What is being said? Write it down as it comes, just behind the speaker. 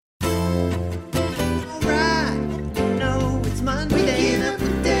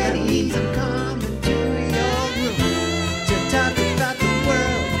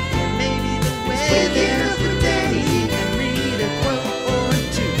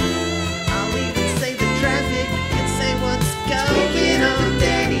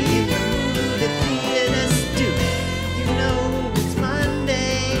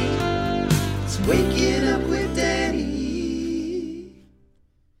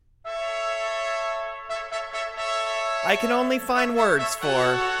I can only find words for,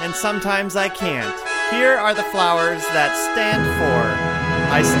 and sometimes I can't. Here are the flowers that stand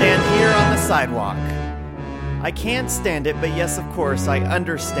for. I stand here on the sidewalk. I can't stand it, but yes, of course, I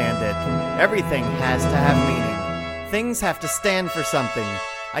understand it. Everything has to have meaning. Things have to stand for something.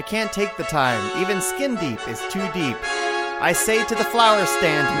 I can't take the time. Even skin deep is too deep. I say to the flower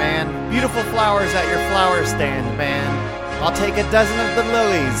stand, man, beautiful flowers at your flower stand, man. I'll take a dozen of the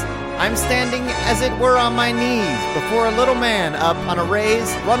lilies. I'm standing, as it were, on my knees before a little man up on a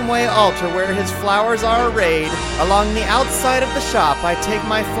raised one-way altar where his flowers are arrayed. Along the outside of the shop, I take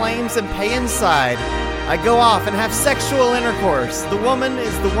my flames and pay inside. I go off and have sexual intercourse. The woman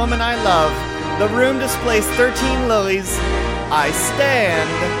is the woman I love. The room displays 13 lilies. I stand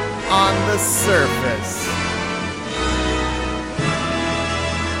on the surface.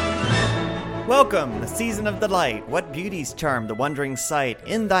 Welcome, the season of delight. What beauties charm the wondering sight.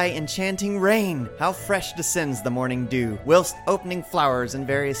 In thy enchanting reign, how fresh descends the morning dew, whilst opening flowers in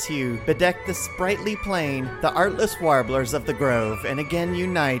various hue bedeck the sprightly plain. The artless warblers of the grove and again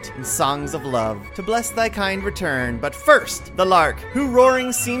unite in songs of love to bless thy kind return. But first, the lark, who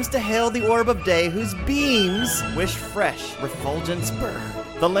roaring seems to hail the orb of day, whose beams wish fresh refulgence burn.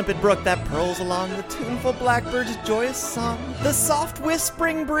 The limpid brook that purls along the tuneful blackbird's joyous song. The soft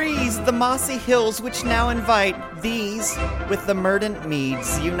whispering breeze, the mossy hills which now invite these with the mordant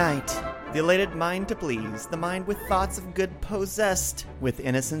meads unite. The elated mind to please, the mind with thoughts of good possessed, with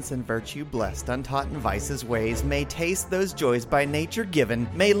innocence and virtue blessed, untaught in vice's ways, may taste those joys by nature given,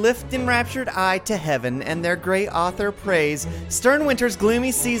 may lift enraptured eye to heaven, and their great author praise. Stern winter's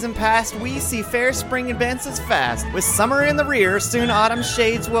gloomy season past, we see fair spring advances fast. With summer in the rear, soon autumn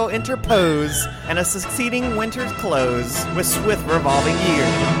shades will interpose, and a succeeding winter's close, with swift revolving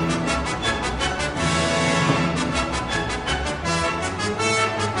year.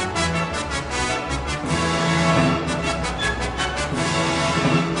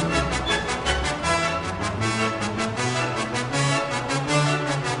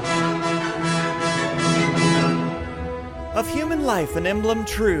 Of human life an emblem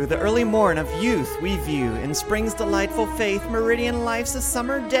true, the early morn of youth we view. In spring's delightful faith, meridian life's a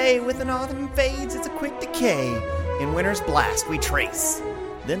summer day. With an autumn fades, it's a quick decay. In winter's blast we trace.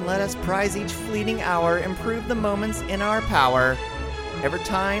 Then let us prize each fleeting hour, improve the moments in our power. Ever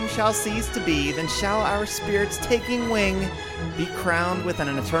time shall cease to be, then shall our spirits taking wing be crowned with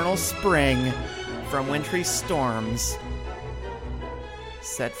an eternal spring, from wintry storms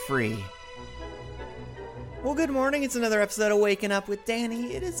set free. Well, good morning. It's another episode of Waking Up with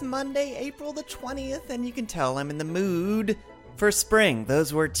Danny. It is Monday, April the 20th, and you can tell I'm in the mood for spring.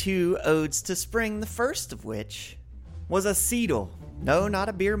 Those were two odes to spring, the first of which was a Seidel. No, not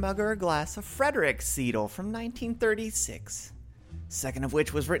a beer mug or a glass, a Frederick Seidel from 1936. Second of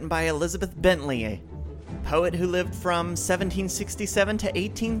which was written by Elizabeth Bentley, a poet who lived from 1767 to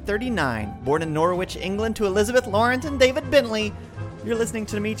 1839. Born in Norwich, England, to Elizabeth Lawrence and David Bentley. You're listening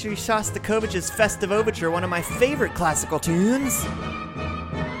to Dmitri Shostakovich's Festive Overture, one of my favorite classical tunes.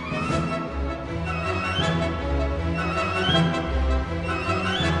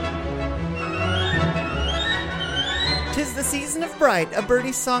 "'Tis the season of bright, a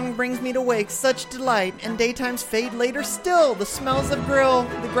birdie's song brings me to wake, such delight, and daytimes fade later still. The smells of grill,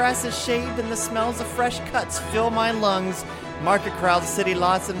 the grass is shaved, and the smells of fresh cuts fill my lungs. Market crowds, city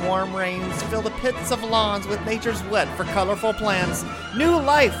lots, and warm rains fill the pits of lawns with nature's wet for colorful plants. New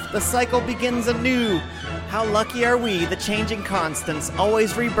life, the cycle begins anew. How lucky are we, the changing constants,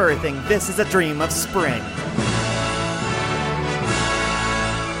 always rebirthing. This is a dream of spring."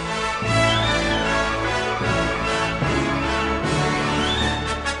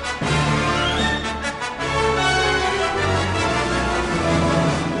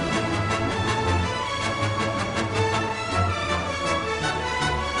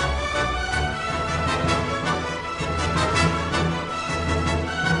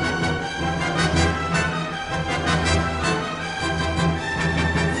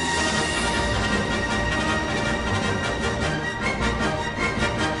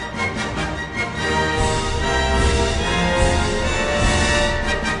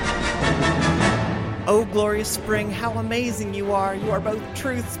 Oh, glorious spring, how amazing you are. You are both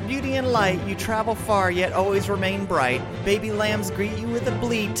truth's beauty and light. You travel far, yet always remain bright. Baby lambs greet you with a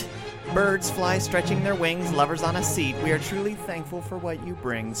bleat. Birds fly stretching their wings, lovers on a seat. We are truly thankful for what you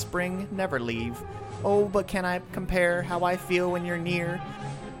bring. Spring, never leave. Oh, but can I compare how I feel when you're near?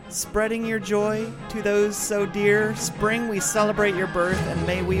 Spreading your joy to those so dear. Spring, we celebrate your birth, and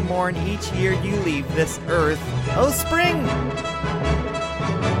may we mourn each year you leave this earth. Oh, spring!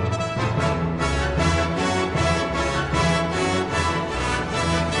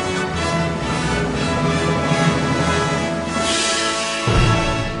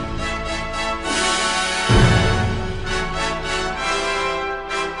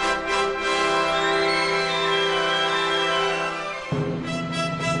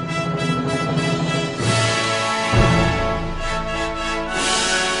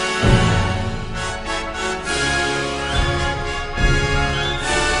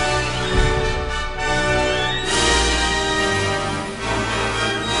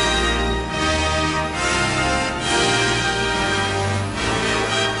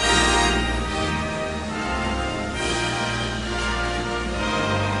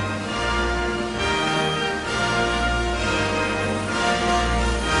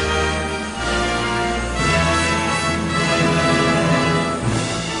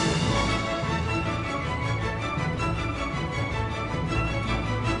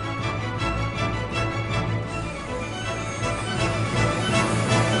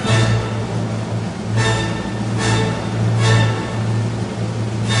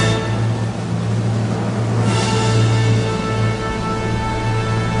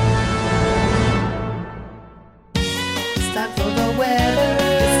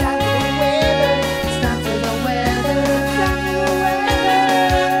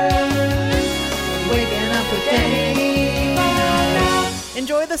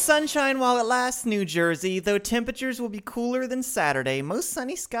 Sunshine while it lasts, New Jersey. Though temperatures will be cooler than Saturday, most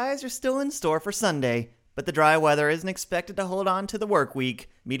sunny skies are still in store for Sunday. But the dry weather isn't expected to hold on to the work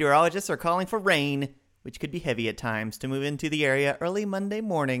week. Meteorologists are calling for rain, which could be heavy at times, to move into the area early Monday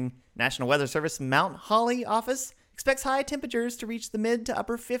morning. National Weather Service Mount Holly office expects high temperatures to reach the mid to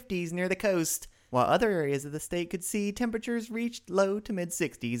upper 50s near the coast, while other areas of the state could see temperatures reach low to mid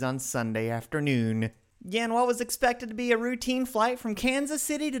 60s on Sunday afternoon. And what was expected to be a routine flight from Kansas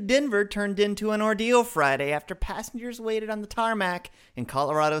City to Denver turned into an ordeal Friday after passengers waited on the tarmac in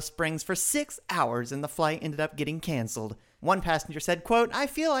Colorado Springs for 6 hours and the flight ended up getting canceled. One passenger said, quote, "I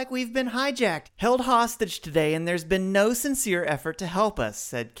feel like we've been hijacked, held hostage today, and there's been no sincere effort to help us,"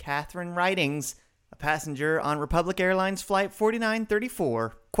 said Catherine Writings, a passenger on Republic Airlines Flight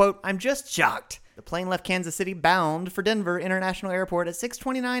 4934. Quote, "I'm just shocked. The plane left Kansas City bound for Denver International Airport at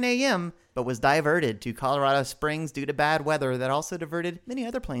 6:29 a.m., but was diverted to Colorado Springs due to bad weather that also diverted many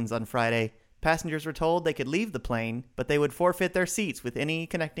other planes on Friday. Passengers were told they could leave the plane, but they would forfeit their seats with any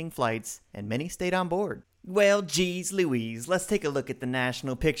connecting flights, and many stayed on board." Well, geez Louise, let's take a look at the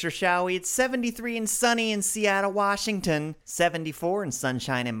national picture, shall we? It's 73 and sunny in Seattle, Washington, 74 and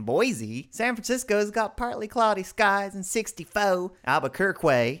sunshine in Boise. San Francisco's got partly cloudy skies and 64.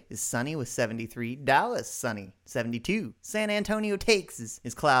 Albuquerque is sunny with 73. Dallas, sunny, 72. San Antonio, Texas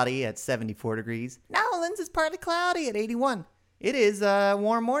is cloudy at 74 degrees. New Orleans is partly cloudy at 81. It is a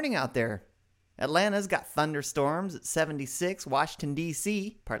warm morning out there. Atlanta's got thunderstorms at 76. Washington,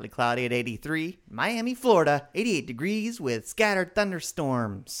 D.C., partly cloudy at 83. Miami, Florida, 88 degrees with scattered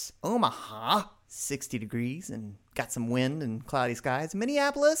thunderstorms. Omaha, 60 degrees and got some wind and cloudy skies.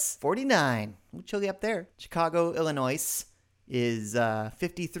 Minneapolis, 49. We'll chilly up there. Chicago, Illinois is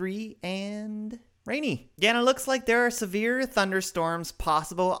 53 and rainy. Yeah, and it looks like there are severe thunderstorms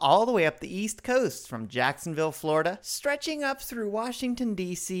possible all the way up the East Coast from Jacksonville, Florida, stretching up through Washington,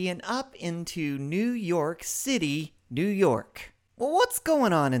 D.C., and up into New York City, New York. Well, what's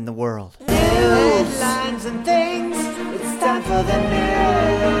going on in the world? News, headlines and things. It's time for the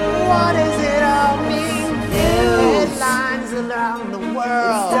news. What does it all mean? News, headlines around the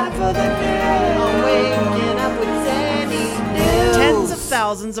world. It's time for the news. I'm waking up with Danny. News. Tens of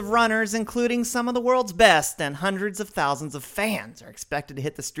thousands of runners, including some of the world's best, and hundreds of thousands of fans are expected to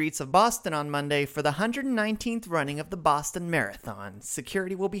hit the streets of Boston on Monday for the 119th running of the Boston Marathon.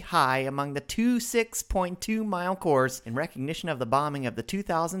 Security will be high among the 26.2-mile course in recognition of the bombing of the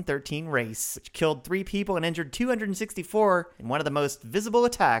 2013 race, which killed 3 people and injured 264 in one of the most visible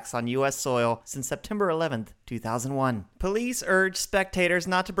attacks on U.S. soil since September 11th, 2001. Police urged spectators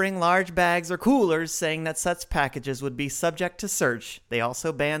not to bring large bags or coolers, saying that such packages would be subject to search. They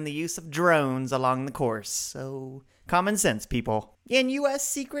also banned the use of drones along the course. So, common sense, people. And U.S.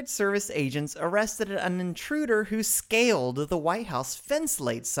 Secret Service agents arrested an intruder who scaled the White House fence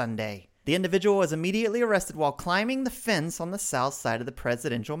late Sunday. The individual was immediately arrested while climbing the fence on the south side of the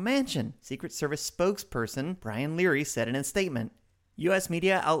presidential mansion, Secret Service spokesperson Brian Leary said in a statement. U.S.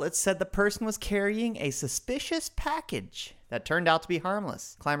 media outlets said the person was carrying a suspicious package that turned out to be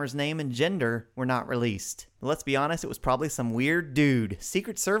harmless. Climber's name and gender were not released. But let's be honest, it was probably some weird dude.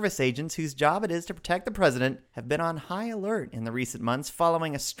 Secret Service agents whose job it is to protect the president have been on high alert in the recent months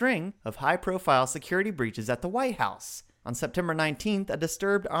following a string of high-profile security breaches at the White House. On September 19th, a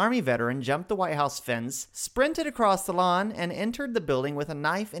disturbed Army veteran jumped the White House fence, sprinted across the lawn, and entered the building with a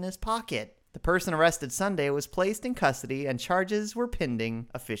knife in his pocket. The person arrested Sunday was placed in custody and charges were pending,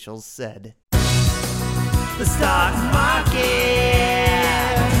 officials said. The stock market,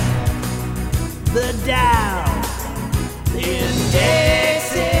 the Dow,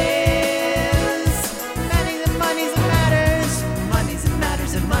 indexes, money's and money's and matters, money's and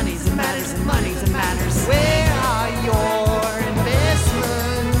matters and money's and matters and money's and matters. Where are your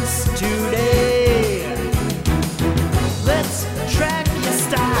investments today? Let's track your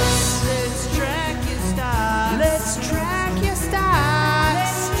stocks. Let's track your stocks. Let's track your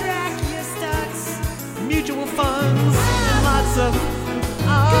stocks. Let's track your stocks. Mutual funds, and lots of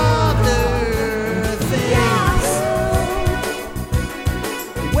Other things.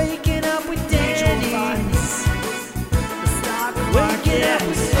 Waking up with Danny. Waking up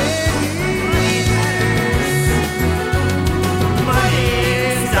with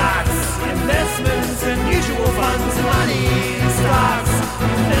money, stocks, investments, and mutual funds. Money, stocks,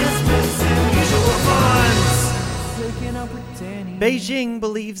 investments, and mutual funds. Waking up with Danny. Beijing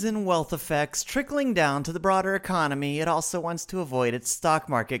believes in wealth effects trickling down to the broader economy. It also wants to avoid its stock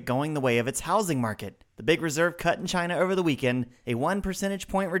market going the way of its housing market. The big reserve cut in China over the weekend, a 1 percentage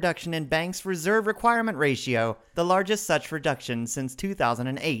point reduction in banks' reserve requirement ratio, the largest such reduction since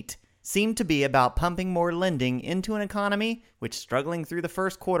 2008. seemed to be about pumping more lending into an economy which struggling through the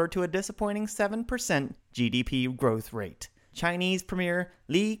first quarter to a disappointing 7% GDP growth rate. Chinese Premier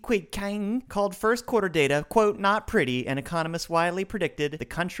Li Keqiang called first quarter data, quote, not pretty, and economists widely predicted the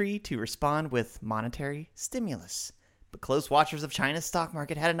country to respond with monetary stimulus. But close watchers of China's stock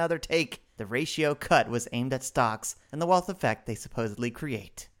market had another take. The ratio cut was aimed at stocks and the wealth effect they supposedly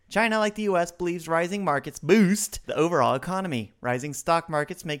create. China, like the US, believes rising markets boost the overall economy. Rising stock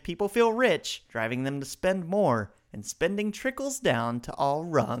markets make people feel rich, driving them to spend more, and spending trickles down to all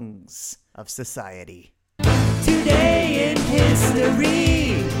rungs of society. Today in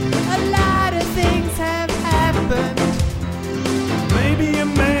history, a lot of things have happened. Maybe a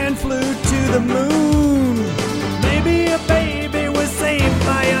man flew to the moon. Maybe a baby was saved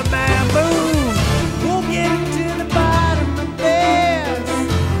by a baboon. We'll get to the bottom of this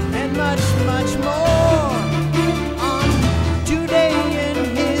and much, much more on Today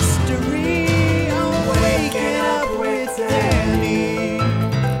in History. I'm waking up with Danny.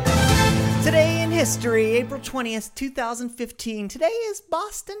 Today in history, April 20th, 2015. Today is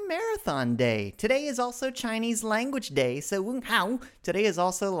Boston Marathon Day. Today is also Chinese Language Day. Today is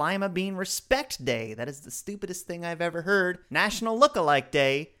also Lima Bean Respect Day. That is the stupidest thing I've ever heard. National Lookalike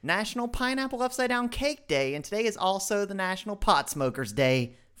Day. National Pineapple Upside Down Cake Day. And today is also the National Pot Smokers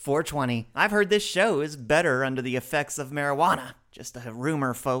Day. 420. I've heard this show is better under the effects of marijuana. Just a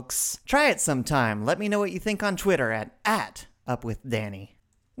rumor, folks. Try it sometime. Let me know what you think on Twitter at UpWithDanny.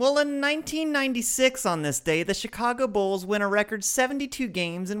 Well, in 1996 on this day, the Chicago Bulls win a record 72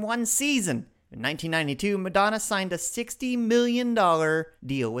 games in one season. In 1992, Madonna signed a $60 million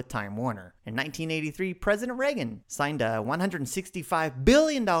deal with Time Warner. In 1983, President Reagan signed a $165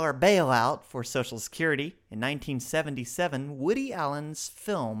 billion bailout for Social Security. In 1977, Woody Allen's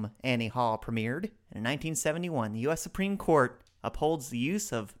film Annie Hall premiered. And in 1971, the U.S. Supreme Court upholds the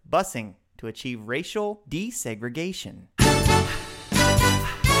use of busing to achieve racial desegregation.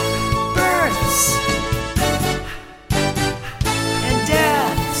 Births and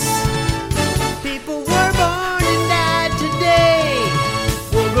deaths. People were born and died today.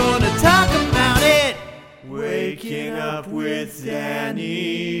 We're gonna talk about it. Waking up with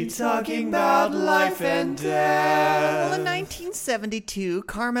Danny, talking about life and death. Well, in 1972,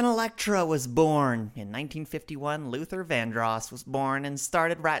 Carmen Electra was born. In 1951, Luther Vandross was born and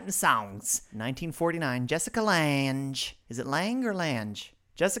started writing songs. In 1949, Jessica Lange. Is it Lang or Lange?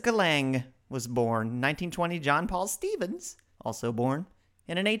 Jessica Lange was born. In 1920, John Paul Stevens, also born.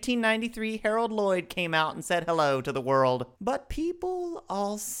 And in 1893, Harold Lloyd came out and said hello to the world. But people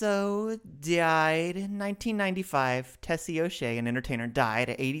also died. In 1995, Tessie O'Shea, an entertainer, died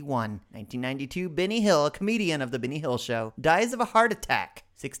at 81. 1992, Benny Hill, a comedian of The Benny Hill Show, dies of a heart attack,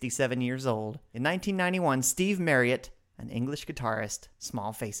 67 years old. In 1991, Steve Marriott, an English guitarist,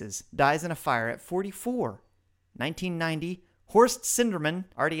 Small Faces, dies in a fire at 44. 1990, Horst Sinderman,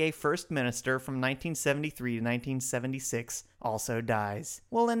 RDA First Minister from 1973 to 1976, also dies.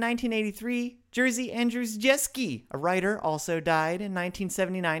 Well, in 1983, Jerzy Andrzejewski, a writer, also died. In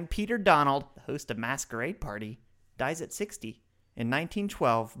 1979, Peter Donald, the host of Masquerade Party, dies at 60. In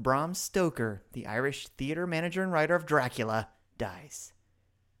 1912, Bram Stoker, the Irish theater manager and writer of Dracula, dies.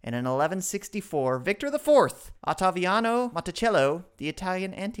 And in 1164, Victor IV, Ottaviano Monticello, the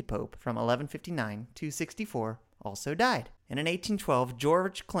Italian antipope from 1159 to 64, also died. And in 1812,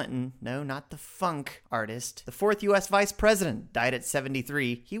 George Clinton, no, not the funk artist, the fourth U.S. vice president, died at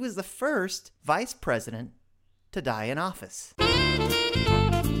 73. He was the first vice president to die in office.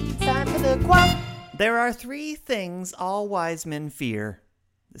 Time for the quote. There are three things all wise men fear: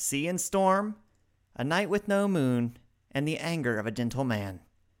 the sea and storm, a night with no moon, and the anger of a gentle man.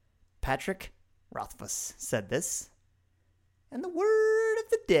 Patrick Rothfuss said this. And the word of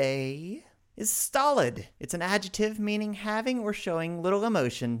the day is stolid. It's an adjective meaning having or showing little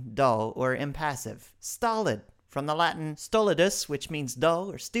emotion, dull or impassive. Stolid, from the Latin stolidus, which means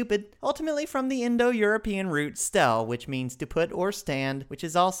dull or stupid, ultimately from the Indo-European root stel, which means to put or stand, which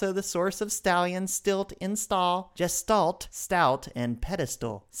is also the source of stallion, stilt, install, gestalt, stout, and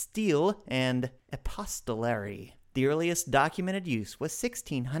pedestal, stele, and epistolary. The earliest documented use was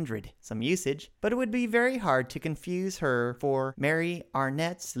 1600. Some usage, but it would be very hard to confuse her for Mary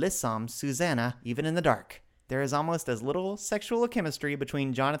Arnett's Lissom Susanna, even in the dark. There is almost as little sexual chemistry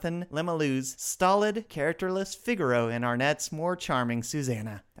between Jonathan Lemallou's stolid, characterless Figaro and Arnett's more charming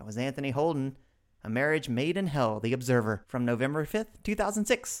Susanna. That was Anthony Holden, A Marriage Made in Hell, The Observer, from November 5th,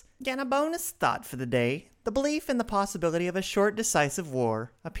 2006. And a bonus thought for the day. The belief in the possibility of a short, decisive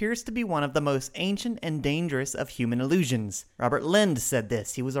war appears to be one of the most ancient and dangerous of human illusions. Robert Lind said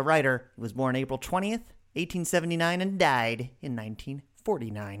this. He was a writer. He was born April 20th, 1879, and died in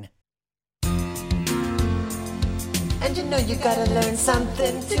 1949. And you know you gotta learn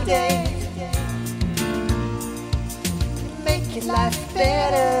something today. Make your life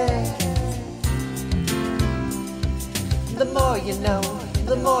better. The more you know,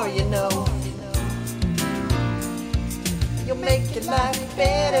 the more you know. You'll make your life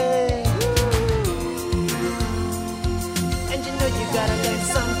better. And you know you gotta learn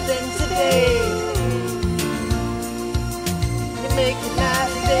something today. You make your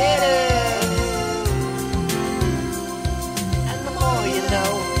life better. And the more you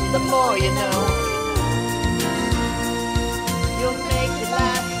know, the more you know. You'll make your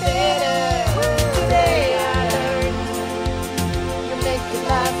life better. Today I learned. You'll make your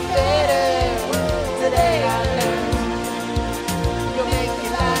life better. Today I learned. You'll make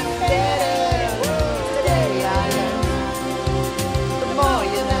your life better. Today I learned. The more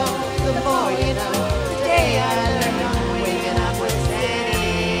you know, the more you know. Today I learned. I'm waking up with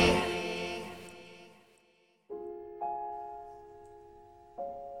Danny.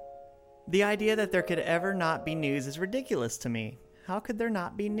 The idea that there could ever not be news is ridiculous to me. How could there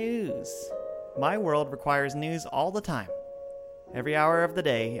not be news? My world requires news all the time. Every hour of the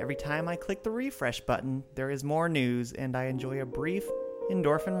day, every time I click the refresh button, there is more news and I enjoy a brief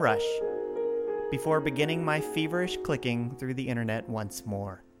endorphin rush before beginning my feverish clicking through the internet once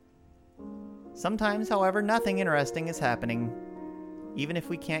more. Sometimes, however, nothing interesting is happening, even if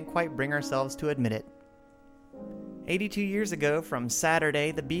we can't quite bring ourselves to admit it. 82 years ago from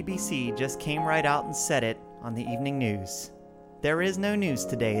Saturday, the BBC just came right out and said it on the evening news. There is no news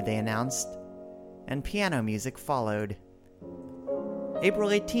today, they announced, and piano music followed. April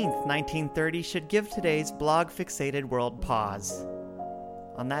 18th, 1930 should give today's blog-fixated world pause.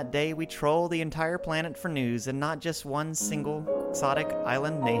 On that day, we troll the entire planet for news and not just one single exotic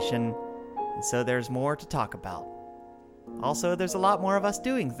island nation, and so there's more to talk about. Also, there's a lot more of us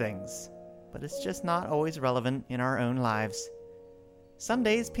doing things, but it's just not always relevant in our own lives. Some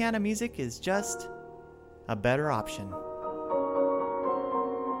days, piano music is just a better option.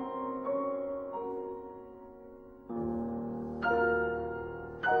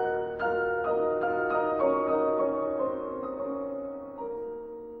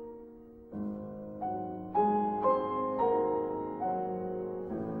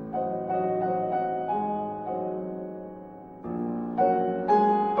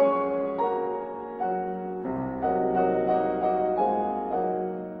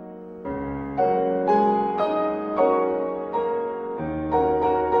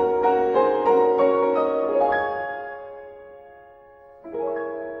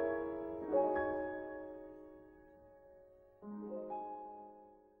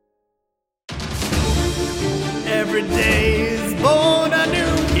 Every day is born a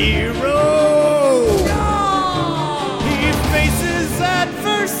new hero. He faces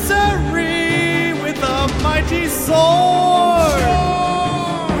adversary with a mighty sword.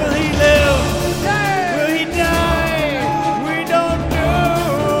 Will he live? Will he die? We don't know.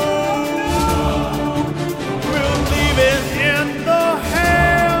 We'll leave it in the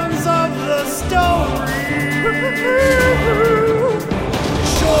hands of the story.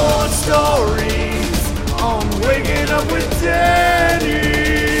 Short stories on Waking Up with Danny.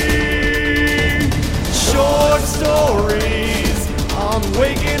 Short stories on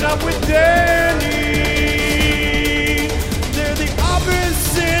Waking Up with Danny. They're the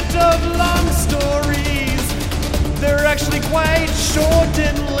opposite of long stories. They're actually quite short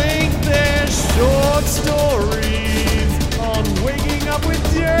in length. They're short stories on Waking Up with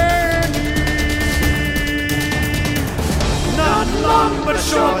Danny. Not long but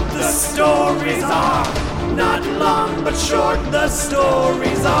short the stories are. Not long but short the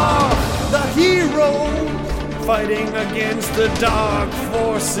stories are. The hero fighting against the dark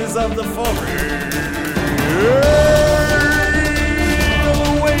forces of the forest.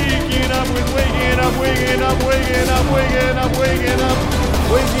 Waking up with waking up, waking up, waking up, waking up, waking up,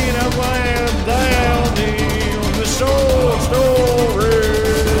 waking up, lying down in the short story.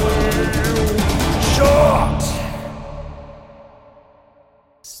 Short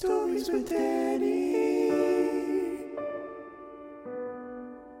stories with Danny.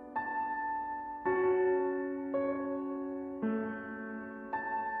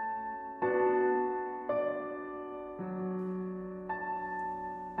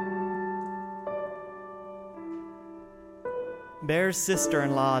 Bear's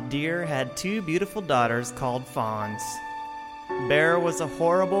sister-in-law, Deer, had two beautiful daughters called Fawns. Bear was a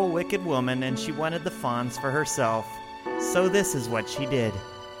horrible, wicked woman, and she wanted the Fawns for herself. So this is what she did.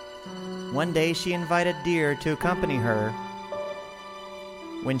 One day she invited Deer to accompany her.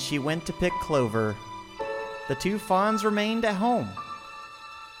 When she went to pick clover, the two Fawns remained at home.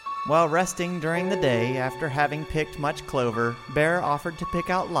 While resting during the day after having picked much clover, Bear offered to pick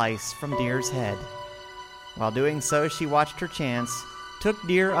out lice from Deer's head. While doing so, she watched her chance, took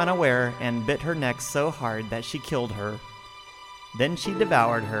Deer unaware, and bit her neck so hard that she killed her. Then she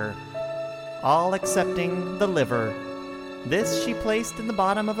devoured her, all excepting the liver. This she placed in the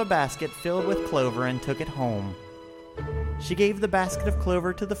bottom of a basket filled with clover and took it home. She gave the basket of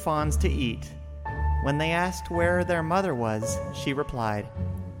clover to the fawns to eat. When they asked where their mother was, she replied,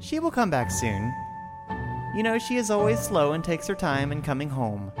 "She will come back soon. You know she is always slow and takes her time in coming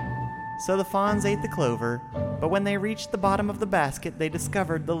home." So the fawns ate the clover, but when they reached the bottom of the basket, they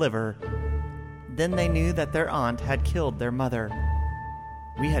discovered the liver. Then they knew that their aunt had killed their mother.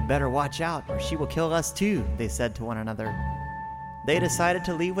 "We had better watch out, or she will kill us too," they said to one another. They decided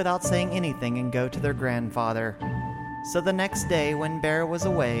to leave without saying anything and go to their grandfather. So the next day, when Bear was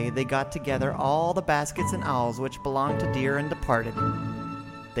away, they got together all the baskets and owls which belonged to Deer and departed.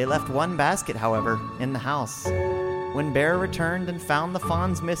 They left one basket, however, in the house. When Bear returned and found the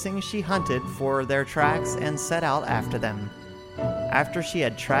fawns missing, she hunted for their tracks and set out after them. After she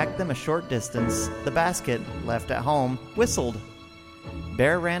had tracked them a short distance, the basket, left at home, whistled.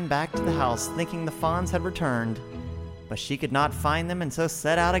 Bear ran back to the house, thinking the fawns had returned, but she could not find them and so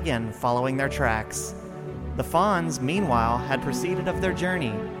set out again, following their tracks. The fawns, meanwhile, had proceeded of their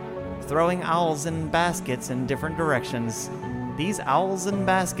journey, throwing owls in baskets in different directions. These owls in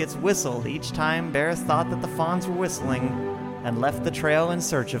baskets whistled each time Bear thought that the fawns were whistling, and left the trail in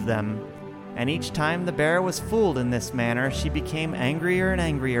search of them. And each time the bear was fooled in this manner, she became angrier and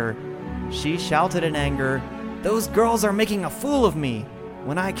angrier. She shouted in anger, "Those girls are making a fool of me!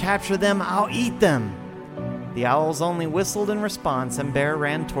 When I capture them, I'll eat them!" The owls only whistled in response, and Bear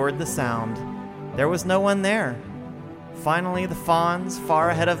ran toward the sound. There was no one there. Finally, the fawns, far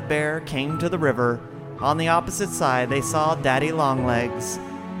ahead of Bear, came to the river. On the opposite side, they saw Daddy Longlegs.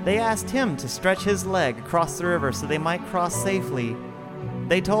 They asked him to stretch his leg across the river so they might cross safely.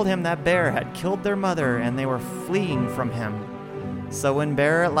 They told him that Bear had killed their mother and they were fleeing from him. So when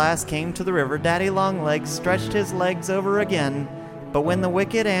Bear at last came to the river, Daddy Longlegs stretched his legs over again. But when the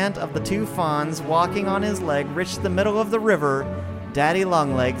wicked aunt of the two fawns walking on his leg reached the middle of the river, Daddy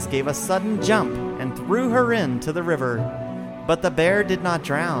Longlegs gave a sudden jump and threw her into the river. But the bear did not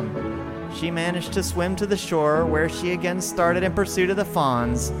drown. She managed to swim to the shore, where she again started in pursuit of the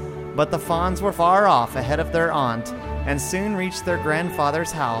fawns. But the fawns were far off ahead of their aunt, and soon reached their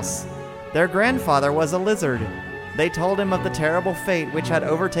grandfather's house. Their grandfather was a lizard. They told him of the terrible fate which had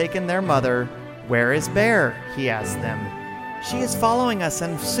overtaken their mother. "Where is Bear?" he asked them. "She is following us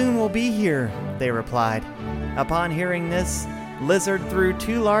and soon will be here," they replied. Upon hearing this, Lizard threw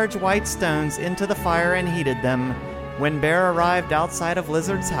 2 large white stones into the fire and heated them. When Bear arrived outside of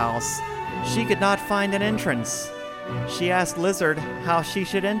Lizard's house, she could not find an entrance. She asked Lizard how she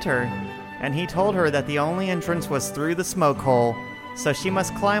should enter, and he told her that the only entrance was through the smoke hole, so she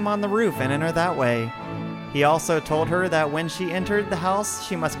must climb on the roof and enter that way. He also told her that when she entered the house,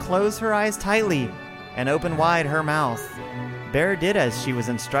 she must close her eyes tightly and open wide her mouth. Bear did as she was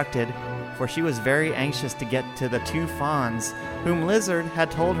instructed, for she was very anxious to get to the 2 fawns, whom Lizard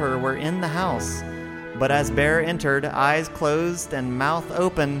had told her were in the house. But as Bear entered, eyes closed and mouth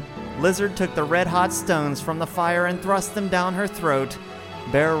open, Lizard took the red-hot stones from the fire and thrust them down her throat.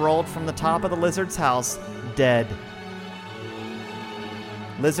 Bear rolled from the top of the lizard's house, dead.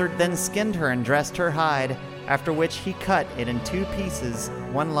 Lizard then skinned her and dressed her hide, after which he cut it in 2 pieces,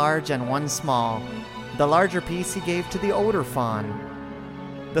 one large and one small. The larger piece he gave to the older fawn,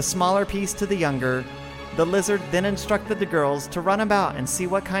 the smaller piece to the younger. The lizard then instructed the girls to run about and see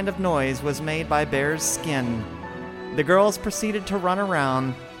what kind of noise was made by Bear's skin. The girls proceeded to run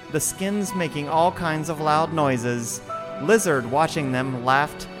around, the skins making all kinds of loud noises. Lizard, watching them,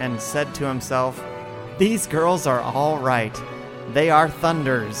 laughed and said to himself, "These girls are all right. They are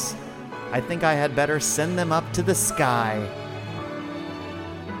thunders. I think I had better send them up to the sky."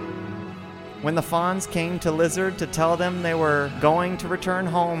 When the fawns came to Lizard to tell them they were going to return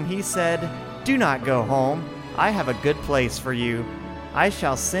home, he said, "Do not go home. I have a good place for you. I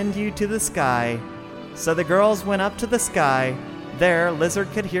shall send you to the sky." So the girls went up to the sky. There,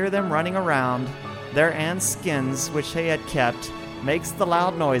 Lizard could hear them running around. Their aunt's skins, which they had kept, makes the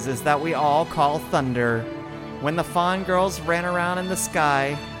loud noises that we all call thunder. When the fawn girls ran around in the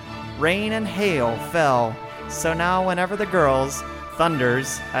sky, rain and hail fell. So now whenever the girls,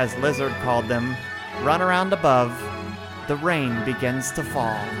 thunders, as Lizard called them, run around above, the rain begins to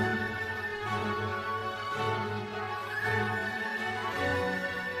fall.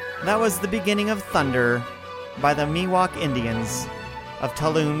 That was the beginning of Thunder by the Miwok Indians of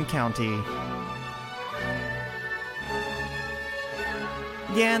Tallulah County.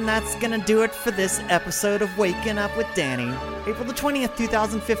 Yeah, and that's gonna do it for this episode of Waking Up with Danny. April the 20th,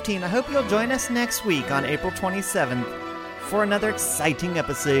 2015. I hope you'll join us next week on April 27th for another exciting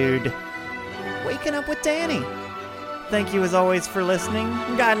episode. Waking Up with Danny. Thank you as always for listening.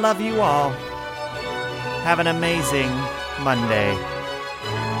 God love you all. Have an amazing Monday.